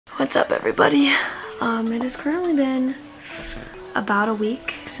What's up, everybody? It has currently been about a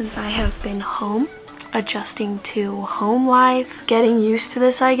week since I have been home, adjusting to home life, getting used to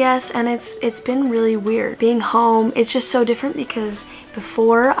this, I guess, and it's been really weird. Being home, it's just so different because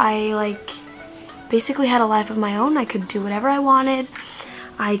before I basically had a life of my own. I could do whatever I wanted.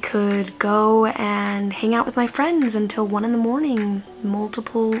 I could go and hang out with my friends until 1 in the morning,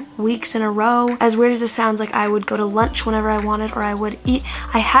 multiple weeks in a row. As weird as this sounds, like I would go to lunch whenever I wanted or I would eat.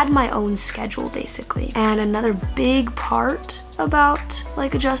 I had my own schedule basically. And another big part about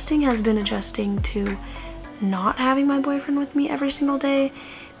adjusting has been adjusting to not having my boyfriend with me every single day,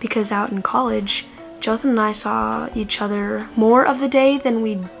 because out in college, Jothan and I saw each other more of the day than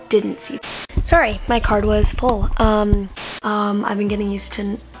we didn't see. Sorry, my card was full. I've been getting used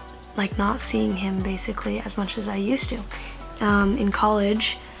to not seeing him basically as much as I used to. In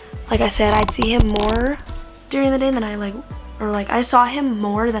college, like I said, I'd see him more during the day than I saw him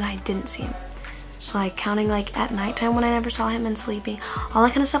more than I didn't see him. So counting at nighttime when I never saw him and sleeping, all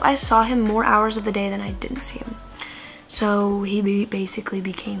that kind of stuff, I saw him more hours of the day than I didn't see him. So he basically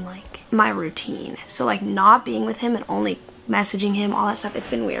became my routine. So not being with him and only messaging him, all that stuff, it's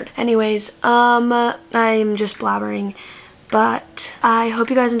been weird. Anyways, I'm just blabbering, but I hope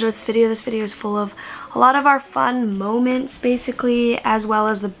you guys enjoyed this video. This video is full of a lot of our fun moments basically, as well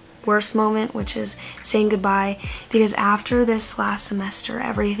as the worst moment, which is saying goodbye, because after this last semester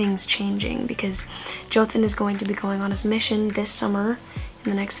everything's changing, because Jothan is going to be going on his mission this summer. In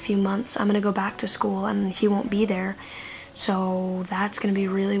the next few months I'm gonna go back to school and he won't be there. So that's gonna be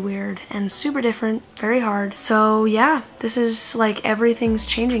really weird and super different, very hard. So yeah, this is everything's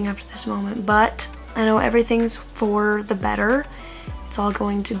changing after this moment, but I know everything's for the better. It's all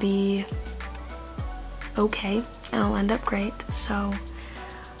going to be okay and it'll end up great. So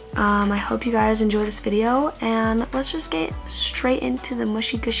I hope you guys enjoy this video, and let's just get straight into the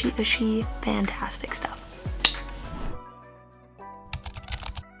mushy gushy ushy fantastic stuff.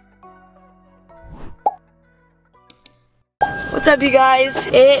 What's up, you guys?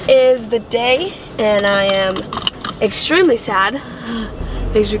 It is the day and I am extremely sad.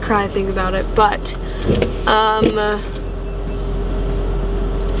 Makes me cry to think about it, but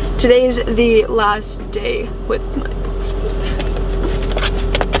today's the last day with my boyfriend.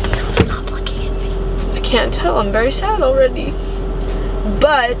 He's not looking at me. If you can't tell, I'm very sad already.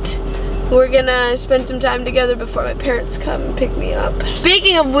 But we're gonna spend some time together before my parents come and pick me up.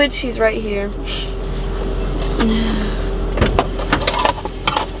 Speaking of which, he's right here.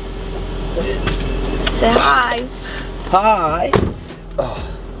 Say hi. Hi. Oh.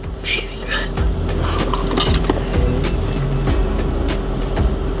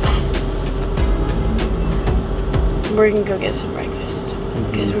 We're gonna go get some breakfast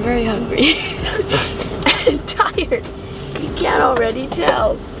because we're very hungry and tired. You can't already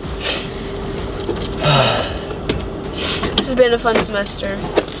tell. This has been a fun semester.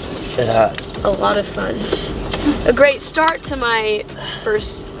 It has. A lot of fun. A great start to my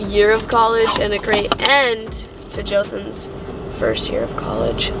first year of college and a great end to Jothan's first year of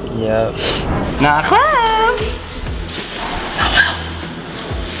college. Yep.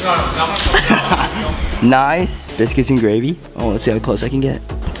 Nice. Biscuits and gravy. Oh, let's see how close I can get.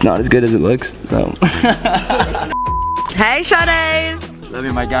 It's not as good as it looks, so. Hey, Shadays! Love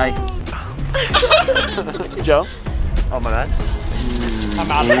you, my guy. Joe? Oh, my bad. I'm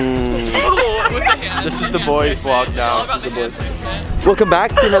out of this. This is the boys' vlog now. This is the boys. Welcome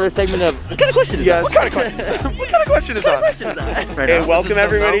back to another segment of. What kind of question is that? What kind of question? What kind of question is that? Right, and welcome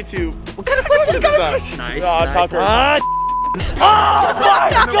everybody to. What kind of question is that? Nice. Tucker. Oh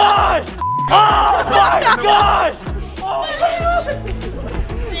my gosh! Oh my gosh! Oh my gosh!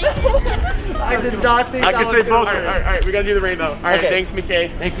 I did not think I could say both. Alright, we gotta do the rainbow. Alright, okay. Thanks, McKay.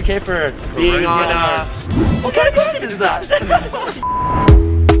 Thanks, McKay, for being on. What kind of question is that?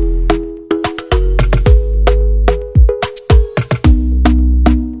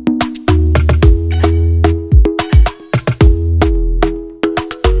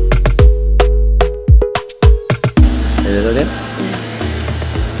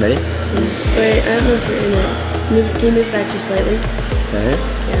 Ready? Yeah. Wait, I don't know if you're in it. Can you move back just slightly? Okay.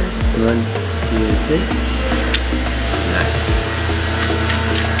 Yeah. 1, 2, 3. Nice.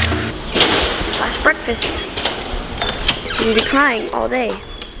 Last breakfast. You'll be crying all day.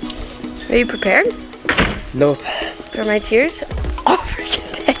 Are you prepared? Nope. For my tears? All freaking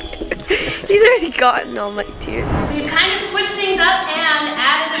day. He's already gotten all my tears. We've kind of switched things up and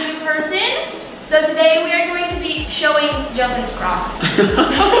added a new person. So today we are going to be showing Jothan's Crocs.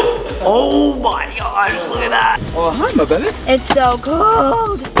 Oh my gosh, look at that. Oh, hi, my baby. It's so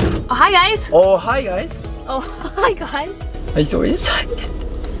cold. Oh, hi, guys. Oh, hi, guys. Oh, hi, guys. Are you so excited?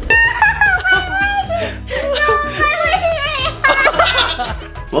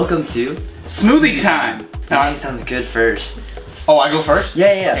 Welcome to Smoothie time. That name sounds good first. Oh, I go first?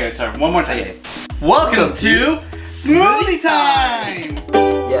 Yeah, yeah. Okay, sorry. One more time. Welcome to Smoothie time.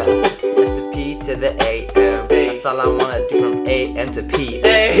 Yeah. It's a P to the A-M. That's all I wanna do from A-M to P.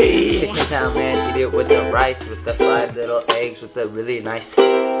 Hey. Chicken down, man. Eat it with the rice, with the fried little eggs, with the really nice.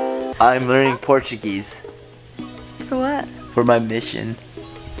 I'm learning Portuguese For what? for my mission.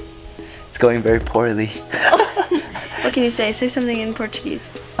 It's going very poorly. What can you say? Say something in Portuguese.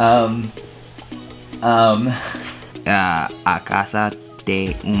 A casa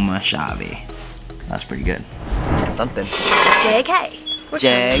tem uma chave. That's pretty good. Something. JK. We're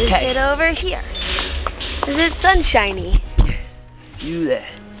JK. going to sit over here. Is it sunshiny? You there.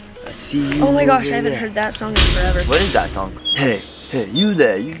 I see you. Oh my gosh, over I haven't there. heard that song in forever. What is that song? Hey, hey, you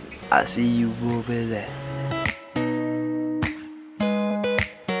there. I see you over there.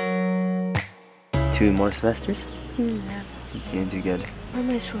 2 more semesters? Yeah. You're too good. Where am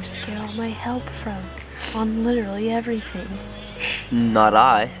I supposed to get all my help from? On literally everything. Not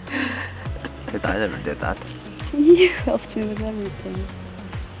I. Because I never did that. You helped me with everything.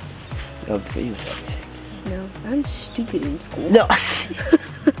 You helped me with everything. No, I'm stupid in school. No.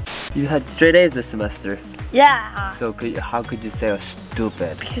 You had straight A's this semester. Yeah. So how could you say I was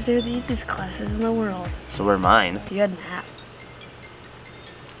stupid? Because they're the easiest classes in the world. So were mine. You had math.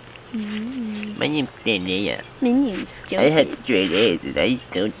 My name's Klailea. My name's I had straight A's and I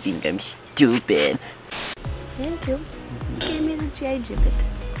still think I'm stupid. Thank you. You gave me the J gibbet.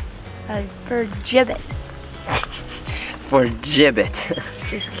 For gibbet. For gibbet.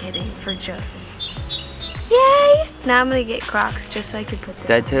 Just kidding. For Joseph. Yay! Now I'm gonna get Crocs just so I can put them.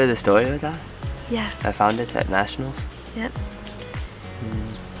 Did I tell you the story of that? Yeah. I found it at Nationals. Yep.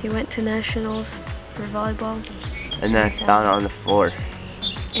 He went to Nationals for volleyball. And then I found it on the floor.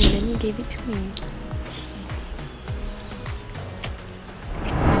 And then you gave it to me.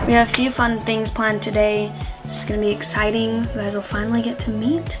 We have a few fun things planned today. This is gonna be exciting. You guys will finally get to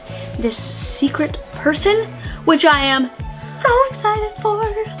meet this secret person, which I am so excited for.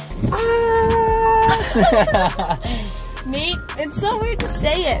 Me? It's so weird to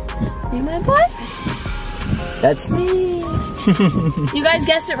say it. You my boy? That's me. You guys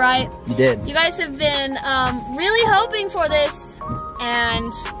guessed it right. You did. You guys have been really hoping for this,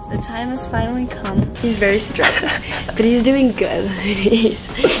 and the time has finally come. He's very stressed, but he's doing good. He's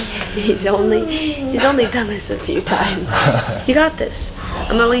only done this a few times. You got this.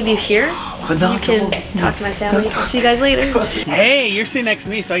 I'm gonna leave you here. You can talk to my family. See you guys later. Hey, you're sitting next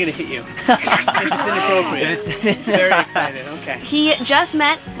to me, so I gotta hit you. If it's inappropriate. Very excited. Okay. He just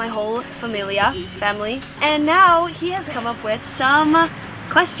met my whole family, and now he has come up with some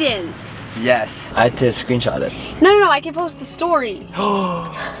questions. Yes. I had to screenshot it. No, I can post the story.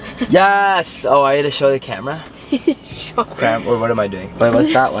 Yes! Oh, I had to show the camera? Sure. Cram, or what am I doing? Wait,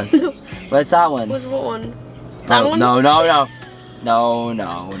 what's that one? What's that one? What's what one? That one? No.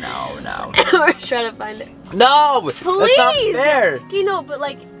 We're trying to find it. No! Please! That's not fair! Okay, no, but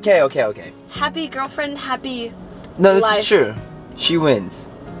like, Okay. happy girlfriend, happy No, this life. is true. She wins.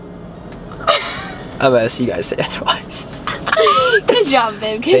 Unless you guys say otherwise. Good job,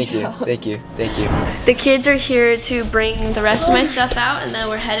 babe. Good job. Thank you. The kids are here to bring the rest of my stuff out, and then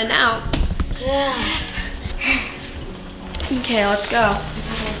we're heading out. Okay, let's go.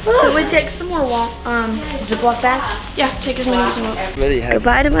 Can we take some more Ziploc bags? Yeah, take as many as you want. Really heavy.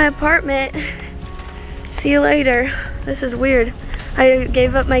 Goodbye to my apartment. See you later. This is weird. I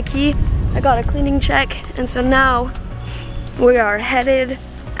gave up my key. I got a cleaning check, and so now we are headed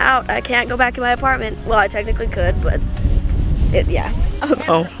out. I can't go back in my apartment. Well, I technically could, but yeah.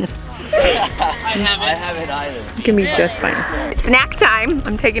 Oh. I haven't either. It can be just fine. Snack time.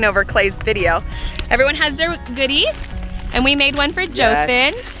 I'm taking over Clay's video. Everyone has their goodies, and we made one for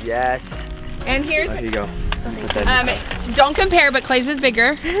Jothan. Yes. And here's, Here you go. don't compare, but Clay's is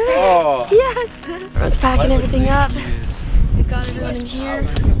bigger. Oh. Yes. Everyone's packing everything up. We got everyone in here.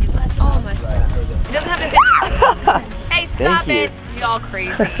 All my stuff. It doesn't have to fit. Hey, stop Thank you. it. You're all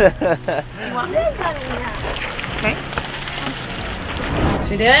crazy. Do you want this? Okay.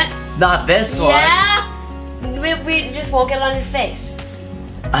 Should we do it? Not this one. Yeah. We just won't get it on your face.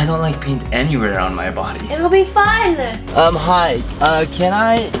 I don't like paint anywhere on my body. It'll be fun. Hi. Can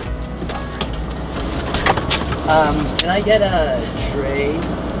I get a tray?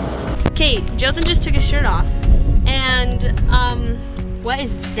 Okay, Jothan just took his shirt off. And, what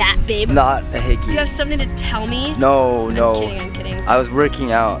is that, babe? Not a hickey. Do you have something to tell me? No. I'm kidding. I was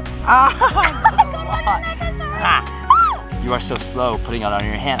working out. You are so slow putting it on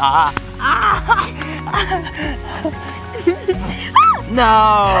your hand.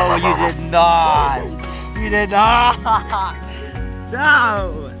 No, you did not. You did not.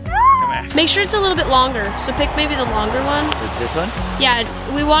 No. Make sure it's a little bit longer. So pick maybe the longer one. This one? Yeah,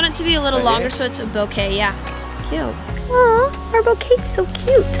 we want it to be a little longer so it's a bouquet, yeah. Cute. Aw, our bouquet's so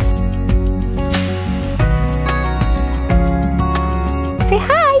cute. Say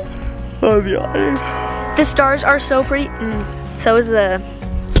hi. I'm yawning. The stars are so pretty. So is the,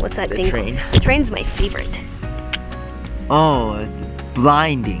 what's that thing? Train. The train's my favorite. Oh, it's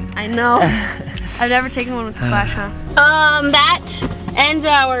blinding. I know. I've never taken one with the flash, huh? That ends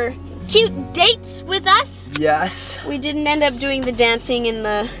our cute dates with us. Yes. We didn't end up doing the dancing and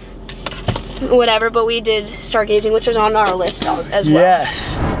the whatever, but we did stargazing, which was on our list as well.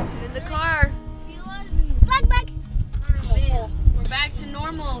 Yes. In the car. Slug bug. We're back to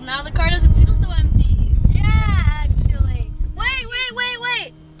normal. Now the car doesn't feel so empty. Yeah, actually.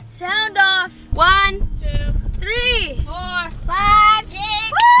 Wait. Sound off. 1, 2, 3, 4, 5, 6.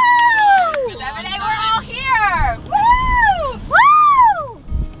 Woo! 7, 8, we're all here. Woo! Woo!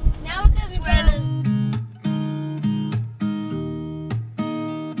 Now it doesn't matter.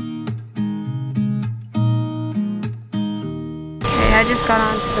 Okay, I just got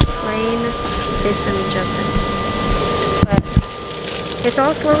onto the plane. Okay, so I'm jumping. But it's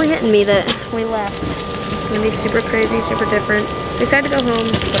all slowly hitting me that we left. It's gonna be super crazy, super different. Excited to go home,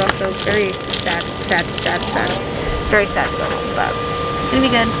 but also very sad. Very sad to go home, but it's gonna be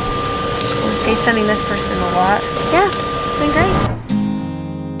good. We're FaceTiming this person a lot. Yeah, it's been great.